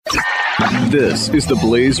This is the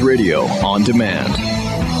Blaze Radio on demand.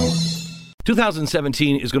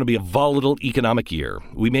 2017 is going to be a volatile economic year.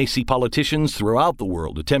 We may see politicians throughout the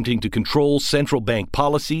world attempting to control central bank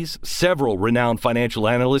policies. Several renowned financial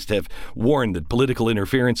analysts have warned that political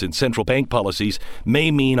interference in central bank policies may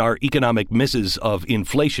mean our economic misses of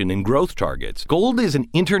inflation and growth targets. Gold is an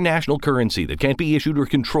international currency that can't be issued or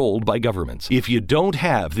controlled by governments. If you don't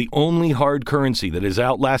have the only hard currency that has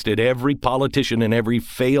outlasted every politician and every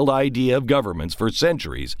failed idea of governments for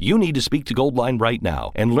centuries, you need to speak to Goldline right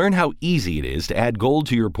now and learn how easy it is to add gold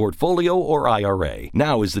to your portfolio or IRA.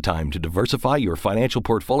 Now is the time to diversify your financial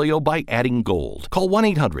portfolio by adding gold. Call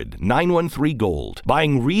 1-800-913-GOLD.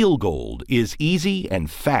 Buying real gold is easy and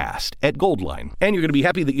fast at Goldline. And you're going to be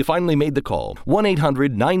happy that you finally made the call.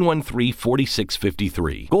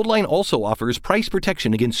 1-800-913-4653. Goldline also offers price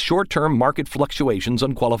protection against short-term market fluctuations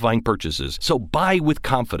on qualifying purchases. So buy with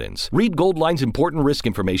confidence. Read Goldline's important risk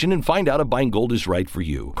information and find out if buying gold is right for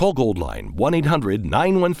you. Call Goldline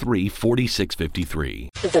 1-800-913-4653.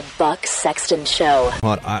 The Buck Sexton Show.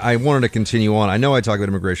 I wanted to continue on. I know I talk about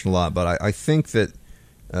immigration a lot, but I think that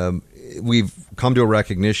we've come to a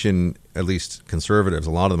recognition, at least conservatives,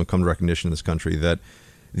 a lot of them have come to recognition in this country, that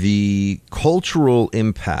the cultural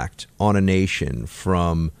impact on a nation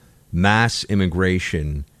from mass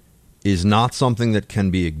immigration is not something that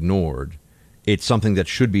can be ignored. It's something that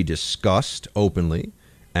should be discussed openly,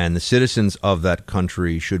 and the citizens of that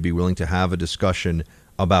country should be willing to have a discussion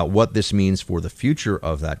about what this means for the future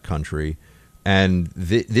of that country. And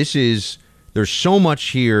there's so much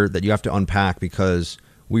here that you have to unpack because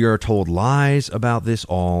we are told lies about this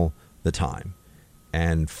all the time.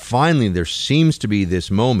 And finally, there seems to be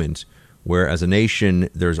this moment where, as a nation,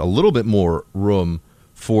 there's a little bit more room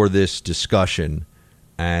for this discussion.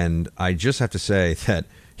 And I just have to say that,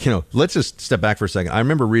 let's just step back for a second. I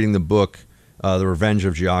remember reading the book, The Revenge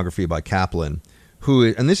of Geography by Kaplan,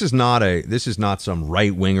 and this is not some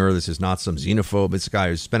right winger. This is not some xenophobe. It's a guy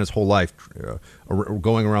who's spent his whole life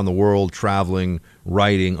going around the world, traveling,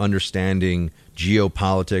 writing, understanding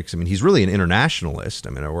geopolitics. I mean, he's really an internationalist.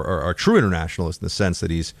 I mean, or a true internationalist in the sense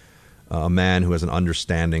that he's a man who has an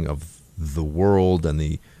understanding of the world and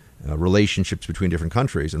the relationships between different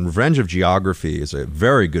countries. And Revenge of Geography is a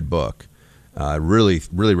very good book. I really,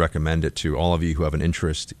 really recommend it to all of you who have an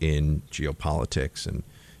interest in geopolitics and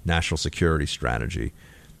national security strategy.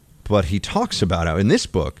 But he talks about how in this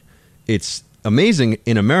book, it's amazing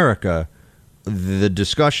in America, the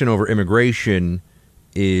discussion over immigration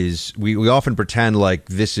is, we often pretend like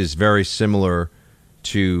this is very similar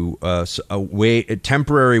to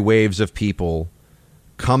temporary waves of people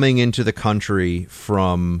coming into the country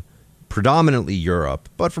from predominantly Europe,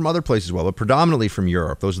 but from other places as well, but predominantly from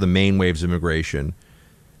Europe. Those are the main waves of immigration.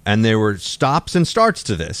 And there were stops and starts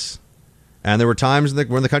to this. And there were times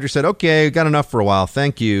when the country said, okay, got enough for a while,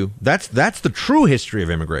 thank you. That's the true history of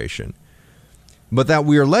immigration. But that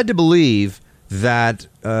we are led to believe that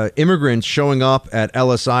immigrants showing up at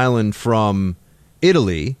Ellis Island from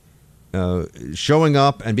Italy, showing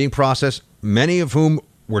up and being processed, many of whom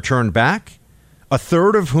were turned back, a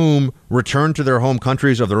third of whom returned to their home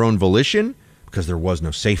countries of their own volition because there was no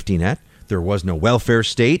safety net. There was no welfare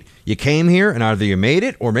state. You came here and either you made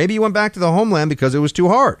it or maybe you went back to the homeland because it was too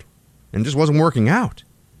hard and just wasn't working out.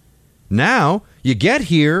 Now, you get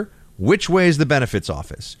here, which way is the benefits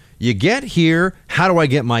office? You get here, how do I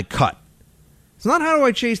get my cut? It's not how do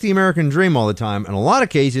I chase the American dream all the time. In a lot of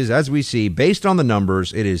cases, as we see, based on the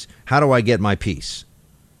numbers, it is how do I get my piece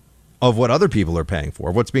of what other people are paying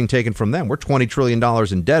for, what's being taken from them. We're $20 trillion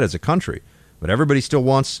in debt as a country, but everybody still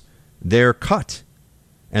wants their cut.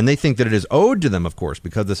 And they think that it is owed to them, of course,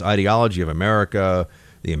 because this ideology of America,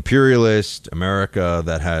 the imperialist America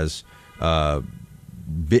that has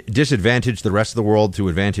disadvantage the rest of the world to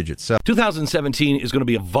advantage itself. 2017 is going to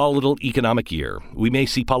be a volatile economic year. We may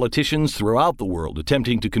see politicians throughout the world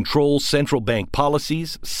attempting to control central bank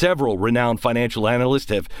policies. Several renowned financial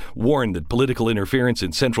analysts have warned that political interference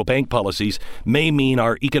in central bank policies may mean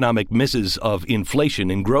our economic misses of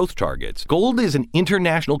inflation and growth targets. Gold is an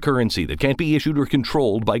international currency that can't be issued or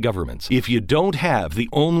controlled by governments. If you don't have the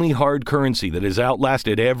only hard currency that has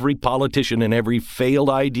outlasted every politician and every failed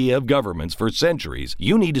idea of governments for centuries,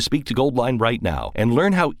 you need to speak to Goldline right now and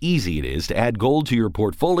learn how easy it is to add gold to your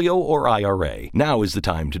portfolio or IRA. Now is the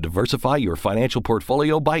time to diversify your financial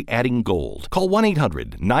portfolio by adding gold. Call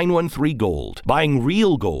 1-800-913-GOLD. Buying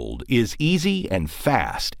real gold is easy and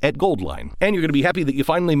fast at Goldline. And you're going to be happy that you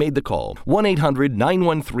finally made the call.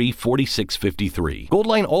 1-800-913-4653.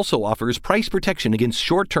 Goldline also offers price protection against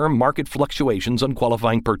short-term market fluctuations on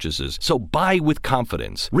qualifying purchases. So buy with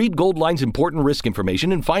confidence. Read Goldline's important risk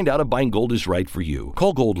information and find out if buying gold is right for you. you.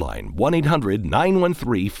 Call Goldline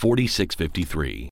 1-800-913-4653.